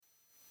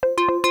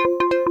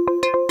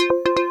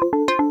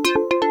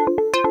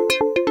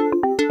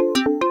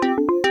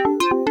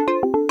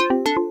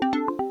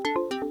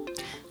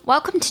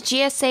Welcome to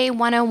GSA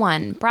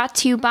 101, brought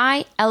to you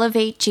by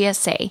Elevate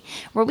GSA,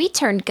 where we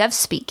turn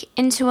GovSpeak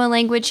into a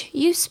language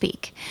you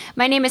speak.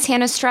 My name is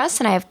Hannah Struss,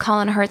 and I have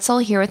Colin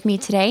Hartzell here with me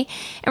today,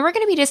 and we're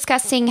going to be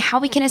discussing how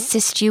we can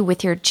assist you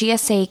with your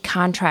GSA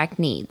contract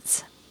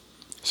needs.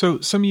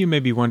 So some of you may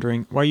be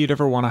wondering why you'd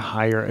ever want to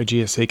hire a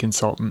GSA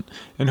consultant,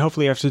 and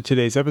hopefully after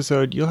today's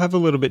episode, you'll have a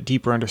little bit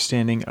deeper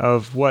understanding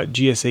of what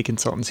GSA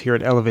consultants here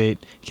at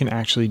Elevate can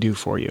actually do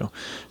for you.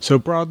 So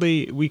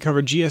broadly, we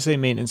cover GSA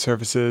maintenance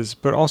services,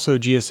 but also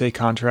GSA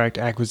contract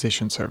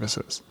acquisition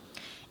services.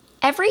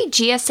 Every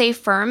GSA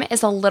firm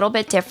is a little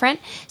bit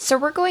different, so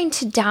we're going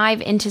to dive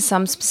into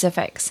some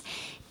specifics.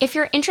 If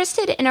you're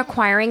interested in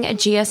acquiring a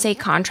GSA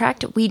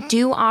contract, we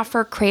do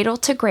offer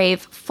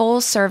cradle-to-grave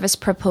full-service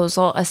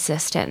proposal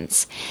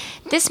assistance.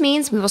 This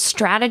means we will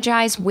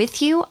strategize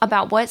with you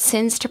about what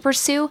SINs to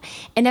pursue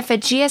and if a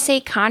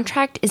GSA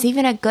contract is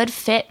even a good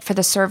fit for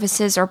the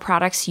services or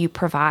products you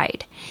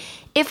provide.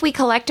 If we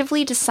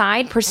collectively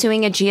decide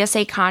pursuing a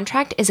GSA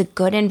contract is a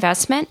good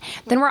investment,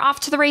 then we're off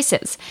to the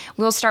races.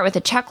 We'll start with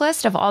a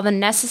checklist of all the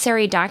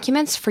necessary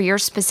documents for your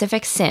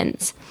specific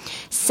SINs.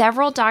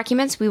 Several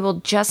documents we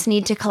will just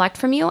need to collect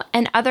from you,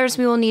 and others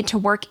we will need to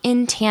work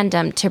in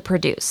tandem to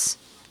produce.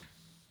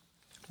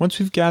 Once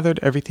we've gathered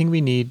everything we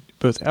need,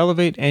 both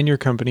Elevate and your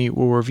company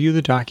will review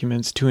the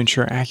documents to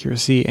ensure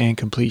accuracy and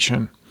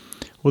completion.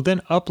 We'll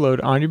then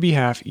upload on your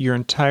behalf your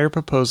entire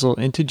proposal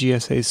into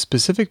GSA's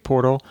specific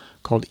portal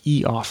called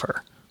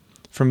eOffer.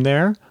 From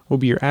there, we'll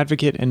be your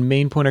advocate and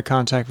main point of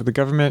contact with the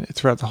government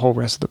throughout the whole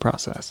rest of the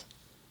process.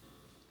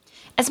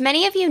 As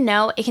many of you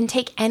know, it can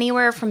take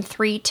anywhere from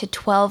 3 to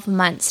 12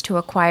 months to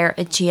acquire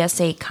a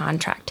GSA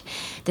contract.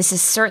 This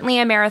is certainly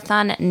a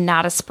marathon,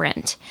 not a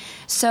sprint.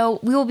 So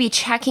we will be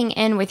checking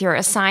in with your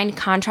assigned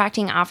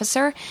contracting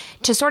officer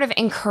to sort of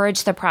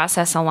encourage the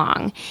process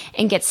along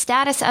and get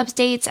status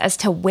updates as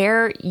to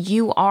where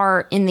you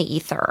are in the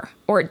ether,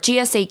 or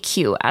GSA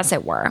queue, as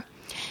it were.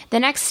 The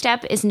next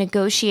step is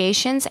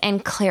negotiations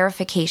and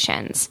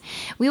clarifications.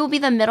 We will be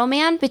the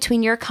middleman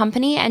between your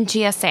company and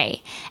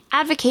GSA,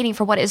 advocating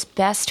for what is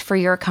best for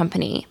your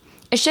company.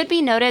 It should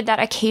be noted that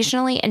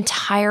occasionally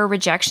entire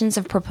rejections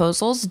of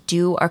proposals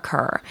do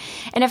occur.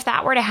 And if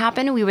that were to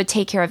happen, we would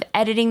take care of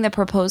editing the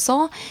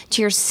proposal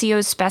to your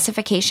CO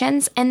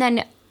specifications and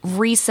then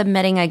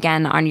resubmitting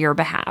again on your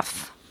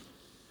behalf.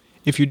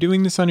 If you're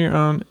doing this on your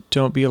own,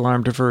 don't be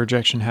alarmed if a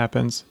rejection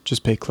happens.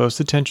 Just pay close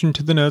attention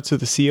to the notes that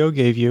the CO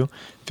gave you,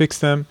 fix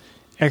them,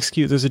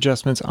 execute those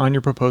adjustments on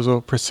your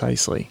proposal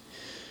precisely.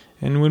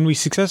 And when we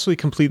successfully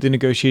complete the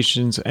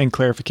negotiations and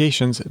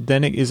clarifications,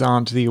 then it is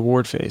on to the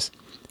award phase.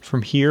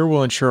 From here,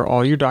 we'll ensure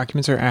all your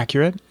documents are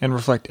accurate and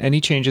reflect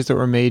any changes that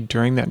were made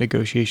during that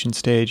negotiation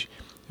stage,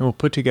 and we'll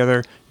put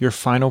together your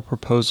final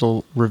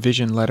proposal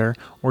revision letter,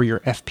 or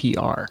your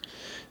FPR.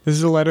 This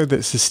is a letter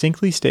that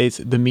succinctly states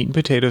the meat and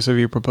potatoes of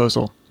your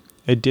proposal.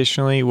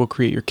 Additionally, we'll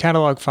create your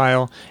catalog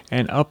file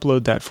and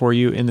upload that for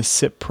you in the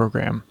SIP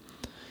program.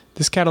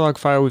 This catalog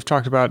file we've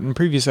talked about in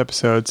previous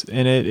episodes,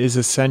 and it is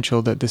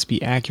essential that this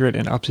be accurate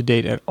and up to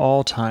date at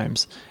all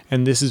times,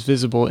 and this is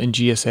visible in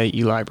GSA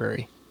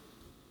eLibrary.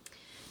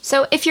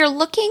 So if you're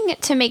looking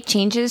to make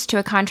changes to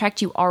a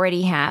contract you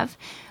already have,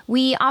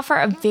 we offer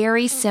a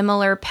very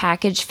similar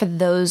package for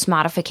those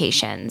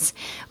modifications.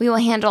 We will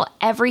handle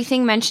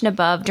everything mentioned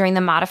above during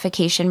the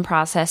modification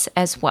process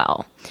as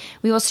well.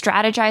 We will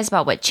strategize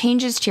about what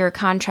changes to your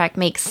contract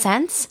make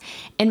sense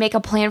and make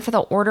a plan for the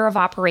order of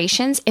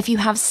operations if you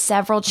have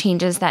several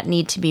changes that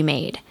need to be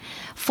made.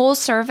 Full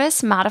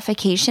service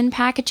modification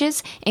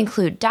packages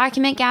include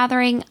document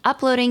gathering,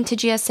 uploading to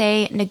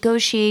GSA,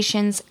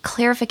 negotiations,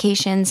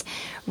 clarifications,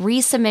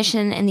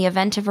 resubmission in the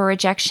event of a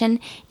rejection,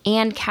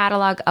 and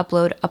catalog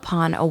upload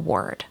upon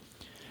award.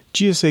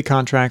 GSA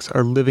contracts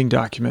are living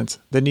documents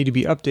that need to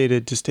be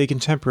updated to stay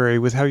contemporary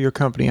with how your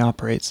company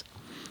operates.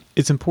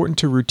 It's important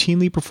to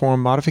routinely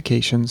perform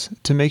modifications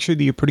to make sure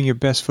that you're putting your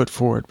best foot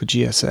forward with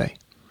GSA.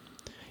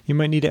 You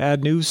might need to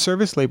add new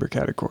service labor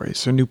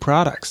categories or new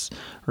products,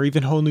 or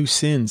even whole new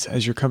SINs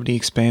as your company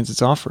expands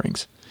its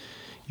offerings.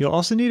 You'll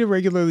also need to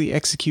regularly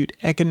execute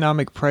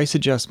economic price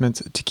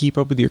adjustments to keep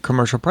up with your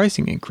commercial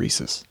pricing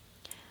increases.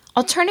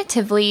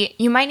 Alternatively,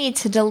 you might need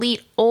to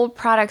delete old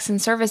products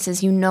and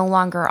services you no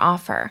longer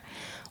offer,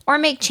 or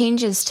make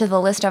changes to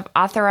the list of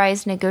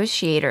authorized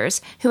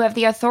negotiators who have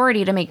the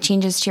authority to make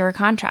changes to your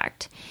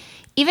contract.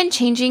 Even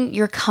changing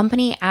your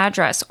company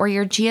address or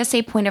your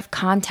GSA point of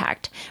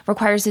contact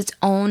requires its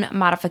own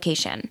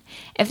modification.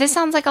 If this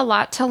sounds like a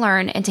lot to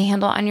learn and to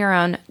handle on your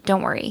own,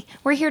 don't worry.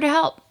 We're here to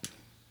help.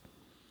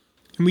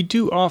 And we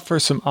do offer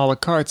some a la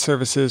carte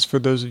services for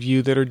those of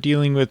you that are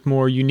dealing with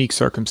more unique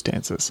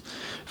circumstances.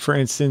 For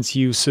instance,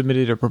 you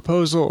submitted a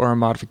proposal or a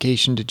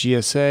modification to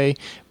GSA,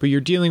 but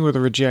you're dealing with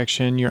a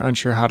rejection, you're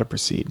unsure how to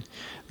proceed.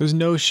 There's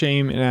no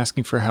shame in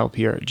asking for help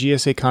here.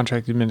 GSA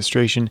contract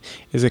administration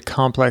is a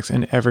complex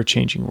and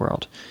ever-changing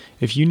world.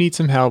 If you need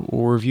some help,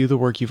 we'll review the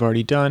work you've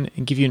already done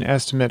and give you an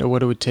estimate of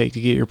what it would take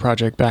to get your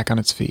project back on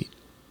its feet.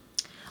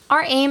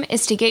 Our aim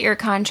is to get your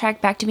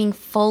contract back to being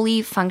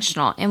fully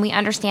functional, and we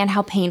understand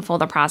how painful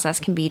the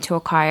process can be to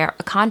acquire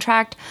a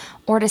contract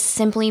or to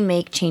simply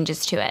make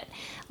changes to it.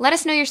 Let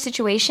us know your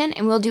situation,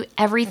 and we'll do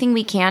everything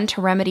we can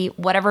to remedy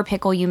whatever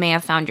pickle you may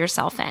have found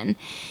yourself in.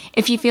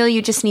 If you feel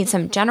you just need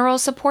some general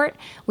support,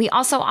 we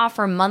also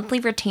offer monthly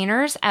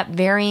retainers at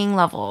varying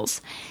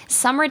levels.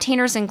 Some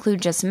retainers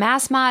include just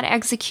mass mod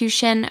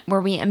execution,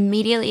 where we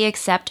immediately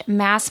accept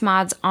mass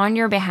mods on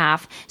your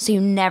behalf so you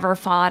never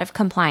fall out of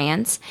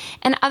compliance,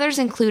 and others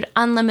include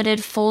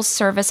unlimited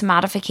full-service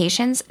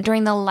modifications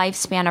during the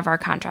lifespan of our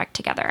contract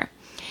together.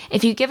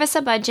 If you give us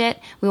a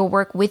budget, we will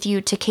work with you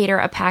to cater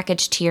a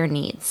package to your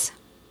needs.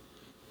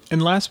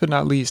 And last but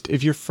not least,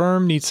 if your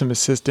firm needs some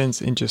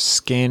assistance in just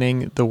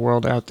scanning the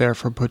world out there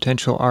for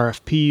potential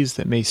RFPs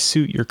that may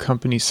suit your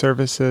company's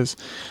services,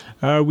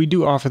 we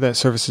do offer that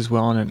service as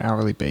well on an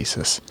hourly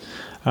basis.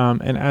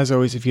 And as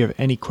always, if you have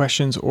any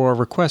questions or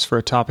requests for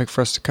a topic for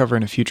us to cover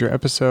in a future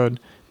episode,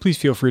 please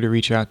feel free to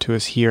reach out to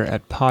us here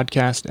at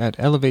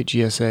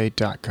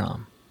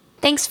podcast@elevategsa.com.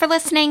 Thanks for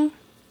listening.